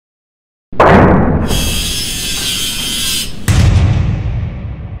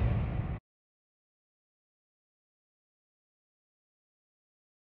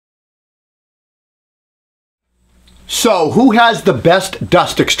So, who has the best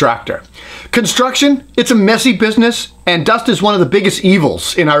dust extractor? Construction, it's a messy business, and dust is one of the biggest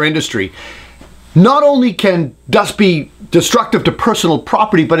evils in our industry. Not only can dust be destructive to personal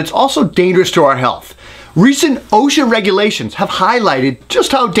property, but it's also dangerous to our health. Recent OSHA regulations have highlighted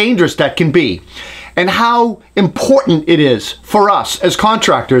just how dangerous that can be, and how important it is for us as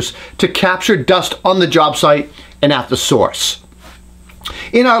contractors to capture dust on the job site and at the source.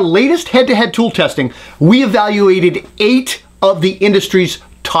 In our latest head-to-head tool testing, we evaluated 8 of the industry's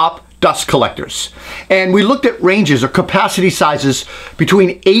top dust collectors. And we looked at ranges or capacity sizes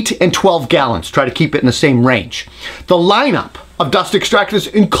between 8 and 12 gallons, try to keep it in the same range. The lineup of dust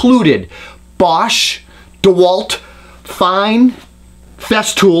extractors included Bosch, DEWALT, Fein,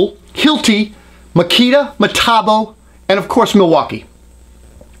 Festool, Hilti, Makita, Metabo, and of course Milwaukee.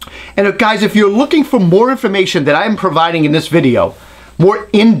 And guys, if you're looking for more information that I'm providing in this video, more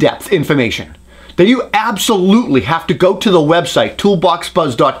in-depth information, then you absolutely have to go to the website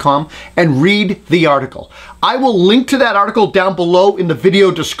toolboxbuzz.com and read the article. I will link to that article down below in the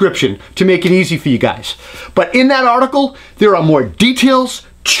video description to make it easy for you guys. But in that article, there are more details,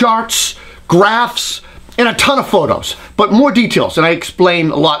 charts, graphs, and a ton of photos, but more details, and I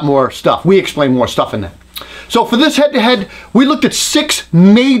explain a lot more stuff. We explain more stuff in that. So for this head-to-head, we looked at 6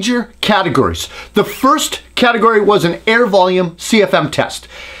 major categories. The first category was an air volume CFM test.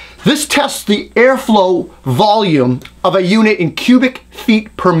 This tests the airflow volume of a unit in cubic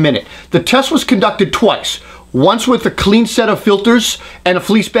feet per minute. The test was conducted twice, once with a clean set of filters and a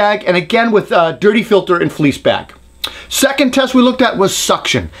fleece bag, and again with a dirty filter and fleece bag. Second test we looked at was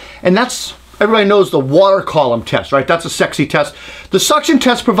suction, and that's, everybody knows the water column test, right? That's a sexy test. The suction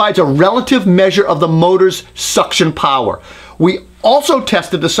test provides a relative measure of the motor's suction power. We also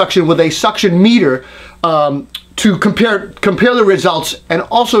tested the suction with a suction meter to compare the results and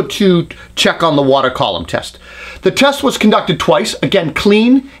also to check on the water column test. The test was conducted twice, again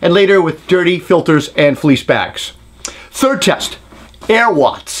clean and later with dirty filters and fleece bags. Third test, air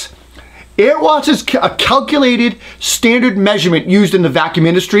watts. Air watts is a calculated standard measurement used in the vacuum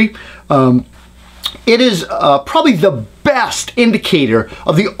industry. It is probably the best indicator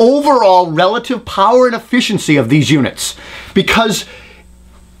of the overall relative power and efficiency of these units, because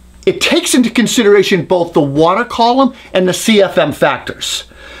it takes into consideration both the water column and the CFM factors.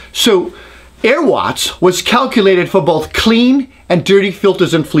 So air watts was calculated for both clean and dirty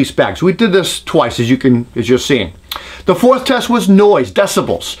filters and fleece bags. We did this twice, as you're seeing. The fourth test was noise,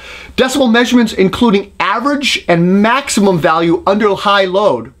 decibels. Decibel measurements including average and maximum value under high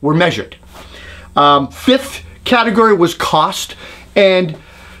load were measured. Fifth category was cost, and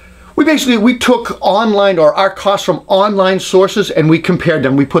we took online, or our costs from online sources, and we compared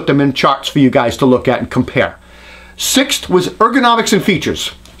them. We put them in charts for you guys to look at and compare. Sixth was ergonomics and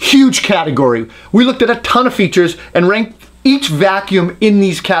features. Huge category. We looked at a ton of features and ranked each vacuum in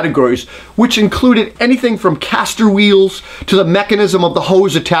these categories, which included anything from caster wheels to the mechanism of the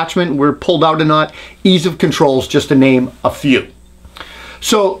hose attachment, where pulled out or not, ease of controls, just to name a few.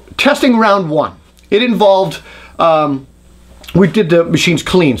 So testing round 1, it involved, we did the machines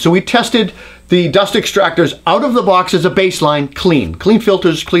clean. So we tested the dust extractors out of the box as a baseline, clean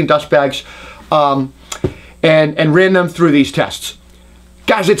filters, clean dust bags, and ran them through these tests.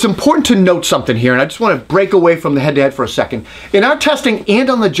 Guys, it's important to note something here, and I just want to break away from the head-to-head for a second. In our testing and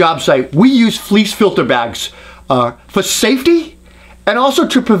on the job site, we use fleece filter bags for safety and also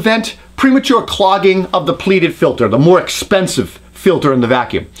to prevent premature clogging of the pleated filter, the more expensive filter in the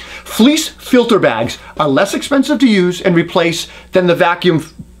vacuum. Fleece filter bags are less expensive to use and replace than the vacuum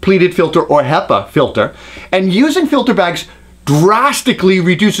pleated filter or HEPA filter, and using filter bags drastically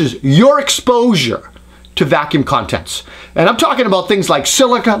reduces your exposure to vacuum contents. And I'm talking about things like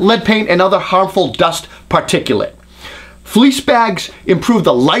silica, lead paint, and other harmful dust particulate. Fleece bags improve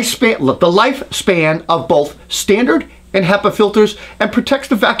the lifespan of both standard and HEPA filters and protects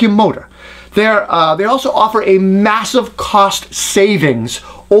the vacuum motor. They also offer a massive cost savings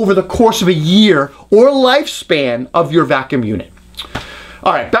over the course of a year or lifespan of your vacuum unit.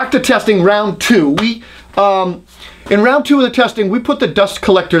 All right, back to testing round 2. In round 2 of the testing, we put the dust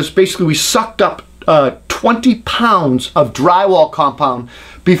collectors, basically we sucked up 20 pounds of drywall compound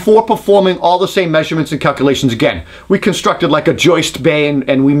before performing all the same measurements and calculations again. We constructed like a joist bay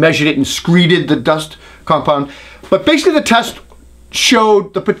and we measured it and screeded the dust compound. But basically the test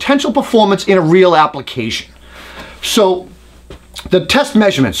showed the potential performance in a real application. So the test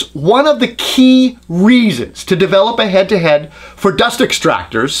measurements, one of the key reasons to develop a head-to-head for dust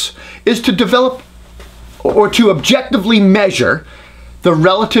extractors is to develop or to objectively measure the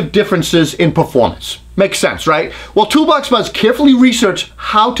relative differences in performance. Makes sense, right? Well, Toolbox Buzz carefully researched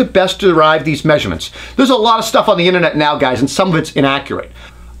how to best derive these measurements. There's a lot of stuff on the internet now, guys, and some of it's inaccurate.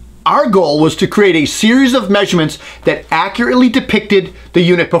 Our goal was to create a series of measurements that accurately depicted the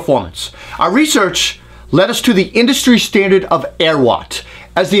unit performance. Our research led us to the industry standard of AirWatt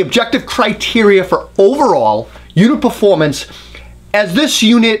as the objective criteria for overall unit performance, as this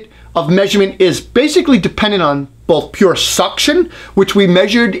unit of measurement is basically dependent on both pure suction, which we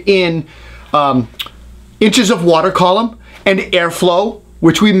measured in inches of water column, and airflow,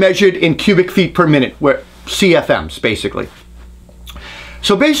 which we measured in cubic feet per minute, where CFMs basically.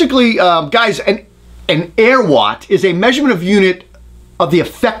 So basically, guys, an AirWatt is a measurement of unit of the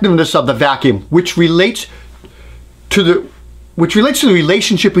effectiveness of the vacuum, which relates to the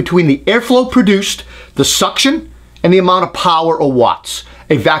relationship between the airflow produced, the suction, and the amount of power or watts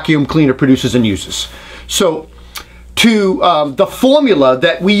a vacuum cleaner produces and uses. So the formula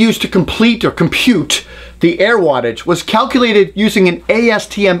that we used to complete or compute the air wattage was calculated using an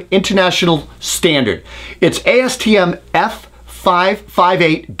ASTM International Standard. It's ASTM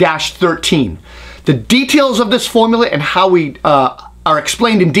F558-13. The details of this formula and how we are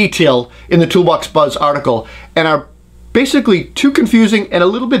explained in detail in the Toolbox Buzz article, and are basically too confusing and a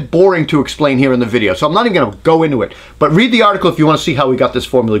little bit boring to explain here in the video. So I'm not even going to go into it, but read the article if you want to see how we got this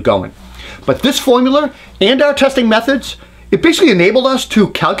formula going. But this formula and our testing methods, it basically enabled us to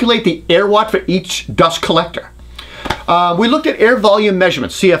calculate the air watt for each dust collector. We looked at air volume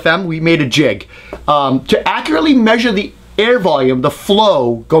measurements, CFM. We made a jig to accurately measure the air volume, the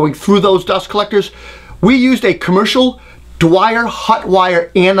flow going through those dust collectors. We used a commercial Dwyer hot wire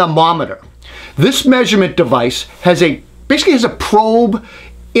anemometer. This measurement device basically has a probe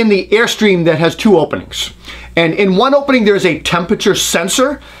in the airstream that has two openings. And in one opening there's a temperature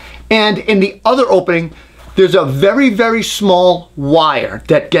sensor, and in the other opening there's a very, very small wire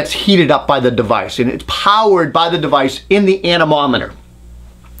that gets heated up by the device, and it's powered by the device in the anemometer.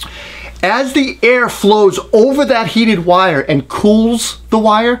 As the air flows over that heated wire and cools the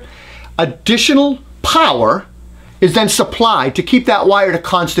wire, additional power is then supplied to keep that wire at a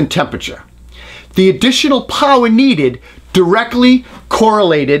constant temperature. The additional power needed directly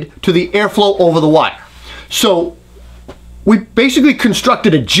correlated to the airflow over the wire. So we basically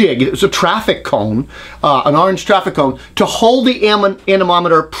constructed a jig. It was a traffic cone, an orange traffic cone, to hold the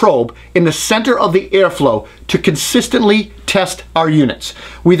anemometer probe in the center of the airflow to consistently test our units.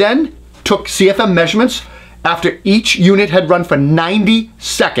 We then took CFM measurements after each unit had run for 90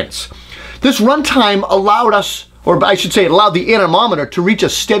 seconds. This runtime allowed us, or I should say it allowed the anemometer to reach a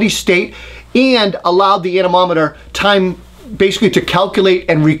steady state and allowed the anemometer time basically to calculate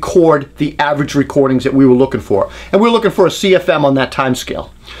and record the average recordings that we were looking for. And we were looking for a CFM on that time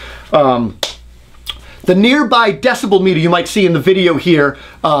scale. The nearby decibel meter you might see in the video here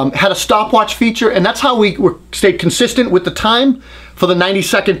had a stopwatch feature, and that's how we stayed consistent with the time for the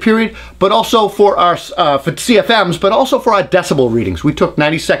 90-second period, but also for our for CFMs, but also for our decibel readings. We took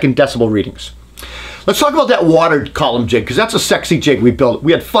 90-second decibel readings. Let's talk about that water column jig, because that's a sexy jig we built.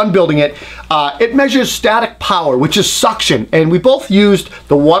 We had fun building it. It measures static power, which is suction, and we both used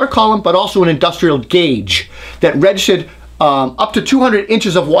the water column, but also an industrial gauge that registered up to 200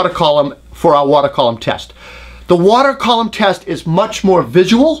 inches of water column for our water column test. The water column test is much more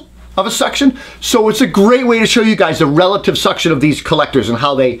visual of a suction, so it's a great way to show you guys the relative suction of these collectors and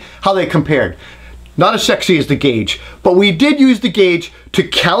how they compared. Not as sexy as the gauge, but we did use the gauge to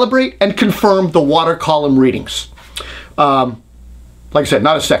calibrate and confirm the water column readings. Like I said,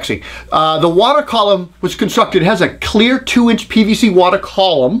 not as sexy. The water column was constructed, it has a clear 2-inch PVC water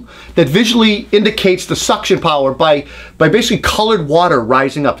column that visually indicates the suction power by basically colored water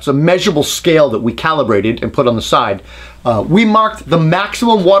rising up. It's a measurable scale that we calibrated and put on the side. We marked the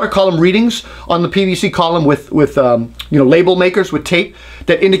maximum water column readings on the PVC column with label makers with tape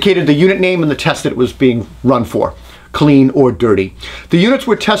that indicated the unit name and the test that it was being run for, clean or dirty. The units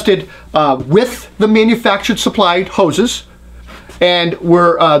were tested with the manufactured supplied hoses, and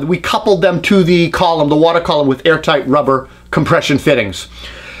we coupled them to the column, the water column, with airtight rubber compression fittings.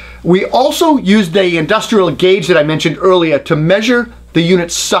 We also used the industrial gauge that I mentioned earlier to measure the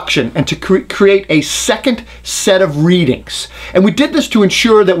unit's suction and to create a second set of readings. And we did this to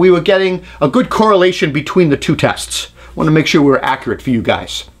ensure that we were getting a good correlation between the two tests. I want to make sure we were accurate for you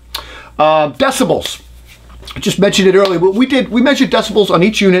guys. Decibels. I just mentioned it earlier, but we measured decibels on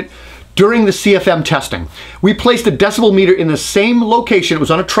each unit during the CFM testing. We placed a decibel meter in the same location. It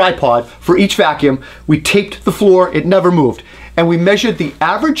was on a tripod for each vacuum. We taped the floor, it never moved. And we measured the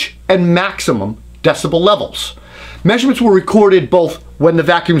average and maximum decibel levels. Measurements were recorded both when the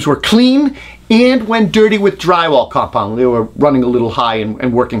vacuums were clean and when dirty with drywall compound. They were running a little high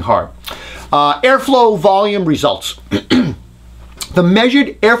and working hard. Airflow volume results. The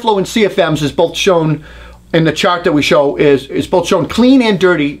measured airflow in CFMs is both shown in the chart that we show, is both shown clean and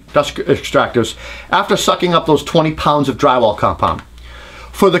dirty dust extractors after sucking up those 20 pounds of drywall compound.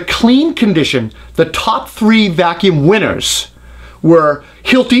 For the clean condition, the top 3 vacuum winners were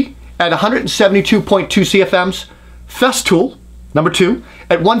Hilti at 172.2 CFMs, Festool, number 2,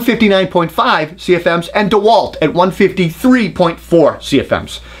 at 159.5 CFMs, and DEWALT at 153.4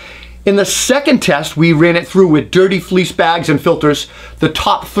 CFMs. In the second test, we ran it through with dirty fleece bags and filters. The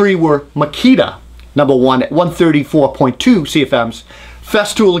top 3 were Makita, number 1, at 134.2 CFMs,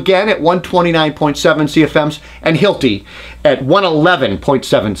 Festool again at 129.7 CFMs, and Hilti at 111.7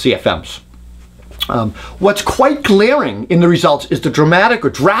 CFMs. What's quite glaring in the results is the dramatic or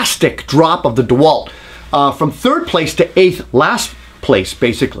drastic drop of the DEWALT from 3rd place to 8th last place,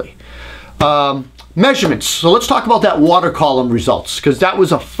 basically. Measurements. So let's talk about that water column results, because that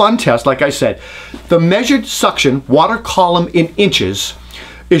was a fun test. Like I said, the measured suction water column in inches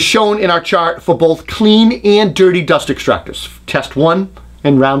is shown in our chart for both clean and dirty dust extractors. Test 1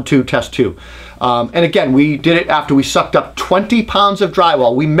 and round 2, test 2. And again, we did it after we sucked up 20 pounds of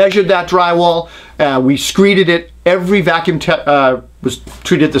drywall. We measured that drywall, we screeded it. Every vacuum was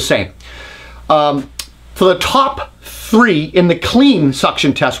treated the same. For the top 3 in the clean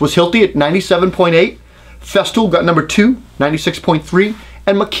suction test was Hilti at 97.8, Festool got number 2, 96.3,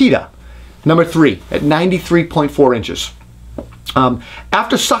 and Makita, number 3, at 93.4 inches.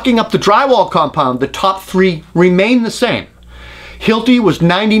 After sucking up the drywall compound, the top 3 remained the same. Hilti was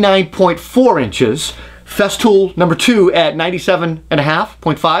 99.4 inches, Festool number 2 at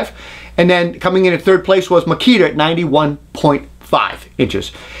 97.5, and then coming in at 3rd place was Makita at 91.5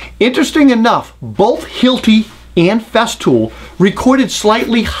 inches. Interesting enough, both Hilti and Festool recorded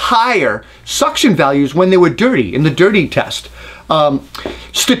slightly higher suction values when they were dirty, in the dirty test.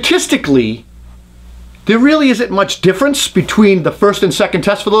 Statistically, there really isn't much difference between the first and second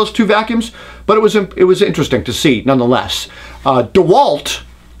test for those 2 vacuums, but it was interesting to see nonetheless. DEWALT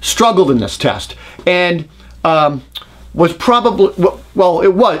struggled in this test and was probably, well,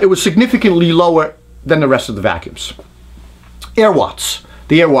 it was significantly lower than the rest of the vacuums. Air watts,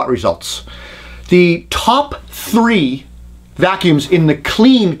 the air watt results. The top 3 vacuums in the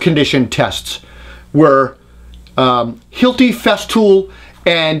clean condition tests were Hilti, Festool,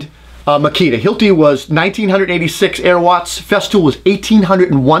 and Makita. Hilti was 1986 air watts, Festool was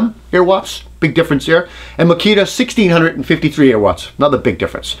 1801 air watts, big difference there, and Makita 1653 air watts, another big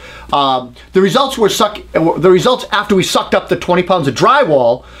difference. The results after we sucked up the 20 pounds of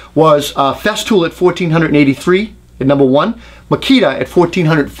drywall was Festool at 1483 at number 1, Makita at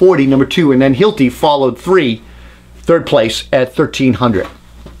 1440 number 2, and then Hilti followed 3rd place at 1300.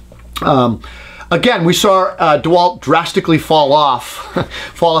 Again, we saw DEWALT drastically fall off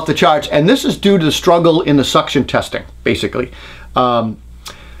the charts, and this is due to the struggle in the suction testing, basically. Both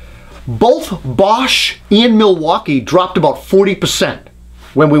Bosch and Milwaukee dropped about 40%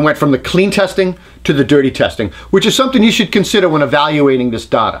 when we went from the clean testing to the dirty testing, which is something you should consider when evaluating this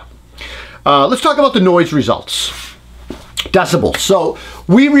data. Let's talk about the noise results. Decibels. So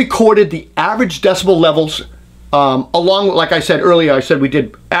we recorded the average decibel levels along with, like I said earlier, I said we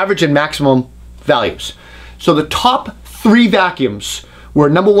did average and maximum values. So the top 3 vacuums were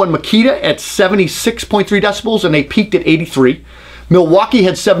number 1 Makita at 76.3 decibels and they peaked at 83. Milwaukee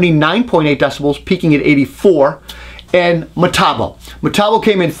had 79.8 decibels, peaking at 84. And Metabo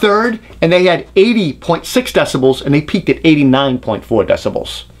came in 3rd and they had 80.6 decibels and they peaked at 89.4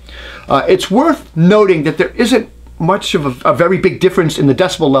 decibels. It's worth noting that there isn't much of a very big difference in the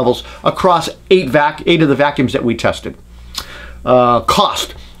decibel levels across 8 of the vacuums that we tested.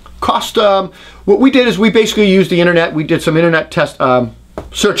 Cost, what we did is we basically used the internet. We did some internet test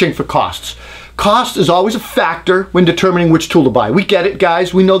searching for costs. Cost is always a factor when determining which tool to buy. We get it,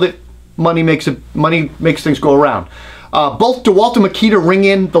 guys. We know that money makes things go around. Both DEWALT and Makita ring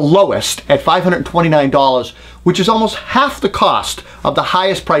in the lowest at $529, which is almost half the cost of the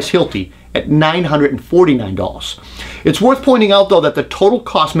highest price Hilti at $949. It's worth pointing out though that the total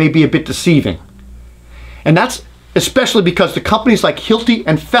cost may be a bit deceiving. And that's especially because the companies like Hilti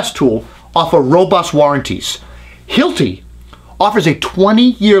and Festool offer robust warranties. Hilti offers a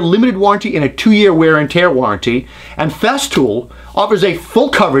 20-year limited warranty and a 2-year wear and tear warranty, and Festool offers a full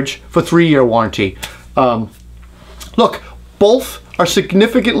coverage for 3-year warranty. Look, both are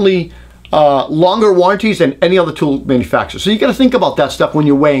significantly longer warranties than any other tool manufacturer. So you got to think about that stuff when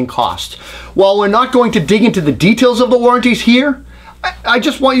you're weighing costs. While we're not going to dig into the details of the warranties here, I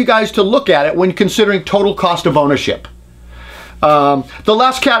just want you guys to look at it when considering total cost of ownership. The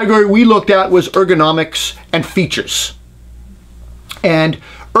last category we looked at was ergonomics and features. And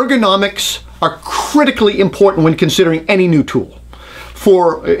Ergonomics are critically important when considering any new tool.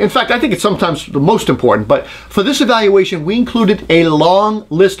 In fact, I think it's sometimes the most important, but for this evaluation, we included a long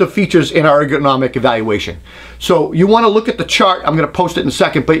list of features in our ergonomic evaluation. So you want to look at the chart. I'm going to post it in a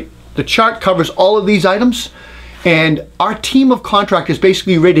second, but the chart covers all of these items, and our team of contractors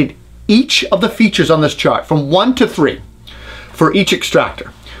basically rated each of the features on this chart from 1 to 3 for each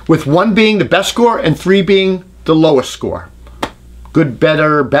extractor, with 1 being the best score and 3 being the lowest score. Good,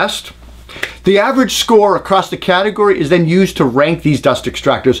 better, best. The average score across the category is then used to rank these dust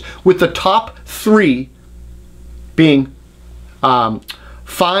extractors, with the top 3 being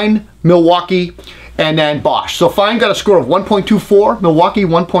Fein, Milwaukee, and then Bosch. So Fein got a score of 1.24, Milwaukee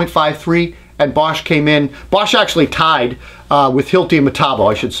 1.53, and Bosch came in. Bosch actually tied with Hilti and Metabo,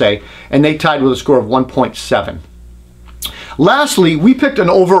 I should say, and they tied with a score of 1.7. Lastly, we picked an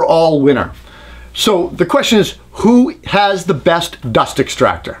overall winner. So the question is, who has the best dust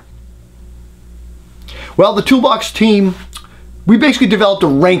extractor? Well, the Toolbox team, we basically developed a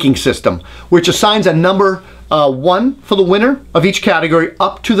ranking system which assigns a number 1 for the winner of each category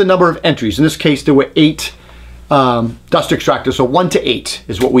up to the number of entries. In this case, there were 8 dust extractors, so 1 to 8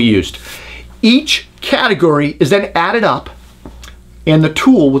 is what we used. Each category is then added up, and the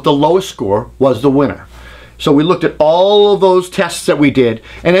tool with the lowest score was the winner. So we looked at all of those tests that we did,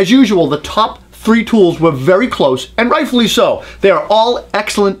 and as usual, the top 3 tools were very close, and rightfully so. They are all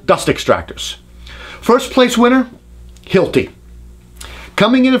excellent dust extractors. First place winner, Hilti.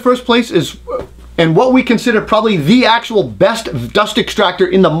 Coming in first place is, and what we consider probably the actual best dust extractor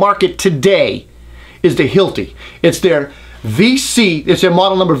in the market today, is the Hilti. It's their VC, it's their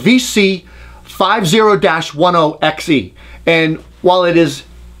model number VC50-10XE. And while it is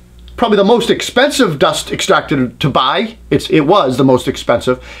probably the most expensive dust extractor to buy, it was the most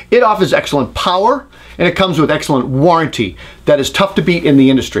expensive, it offers excellent power, and it comes with excellent warranty that is tough to beat in the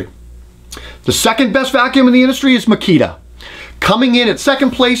industry. The second best vacuum in the industry is Makita. Coming in at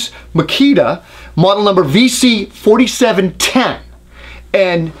second place, Makita, model number VC4710.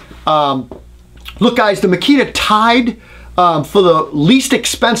 And look guys, the Makita tied for the least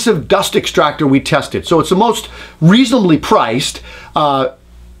expensive dust extractor we tested. So it's the most reasonably priced.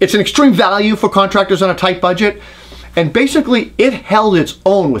 It's an extreme value for contractors on a tight budget. And basically it held its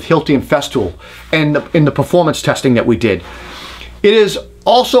own with Hilti and Festool and in the performance testing that we did. It is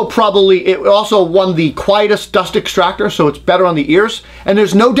also it also won the quietest dust extractor, so it's better on the ears. And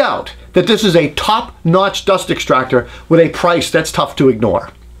there's no doubt that this is a top-notch dust extractor with a price that's tough to ignore.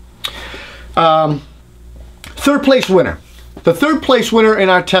 Third place winner. The third place winner in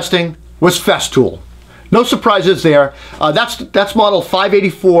our testing was Festool. No surprises there. That's model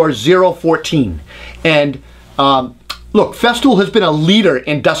 584014. And look, Festool has been a leader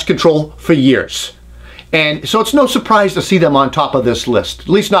in dust control for years. And so it's no surprise to see them on top of this list, at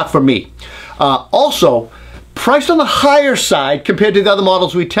least not for me. Also, priced on the higher side compared to the other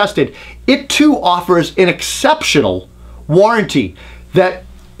models we tested, it too offers an exceptional warranty that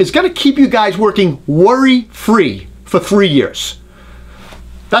is going to keep you guys working worry-free for 3 years.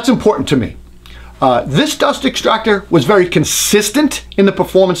 That's important to me. This dust extractor was very consistent in the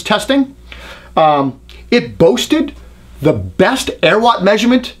performance testing. It boasted the best air watt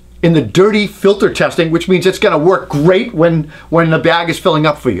measurement in the dirty filter testing, which means it's going to work great when the bag is filling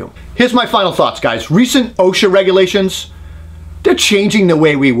up for you. Here's my final thoughts, guys. Recent OSHA regulations, they're changing the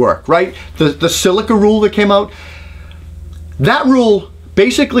way we work, right? The silica rule that came out, that rule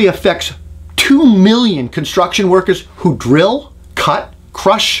basically affects 2 million construction workers who drill, cut,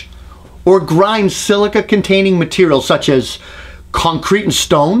 crush, or grind silica-containing materials such as concrete and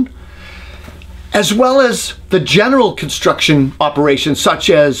stone, as well as the general construction operations such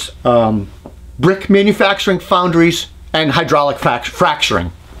as brick manufacturing, foundries, and hydraulic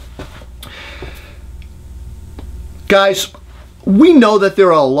fracturing. Guys, we know that there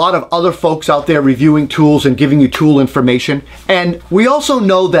are a lot of other folks out there reviewing tools and giving you tool information, and we also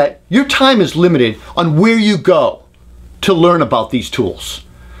know that your time is limited on where you go to learn about these tools.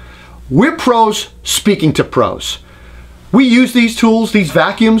 We're pros speaking to pros. We use these tools, these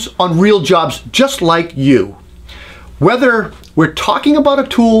vacuums, on real jobs just like you. Whether we're talking about a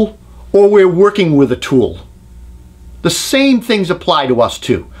tool or we're working with a tool, the same things apply to us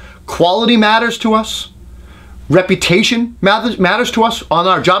too. Quality matters to us. Reputation matters to us on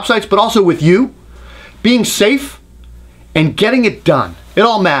our job sites, but also with you. Being safe and getting it done, it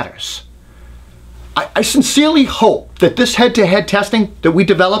all matters. I sincerely hope that this head-to-head testing that we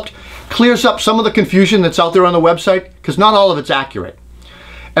developed clears up some of the confusion that's out there on the website, because not all of it's accurate.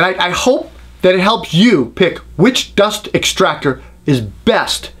 And I hope that it helps you pick which dust extractor is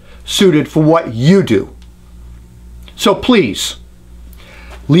best suited for what you do. So please,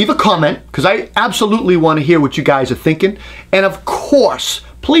 leave a comment, because I absolutely want to hear what you guys are thinking. And of course,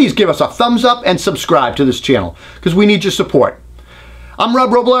 please give us a thumbs up and subscribe to this channel, because we need your support. I'm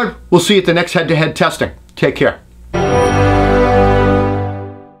Rob Robillard. We'll see you at the next head-to-head testing. Take care.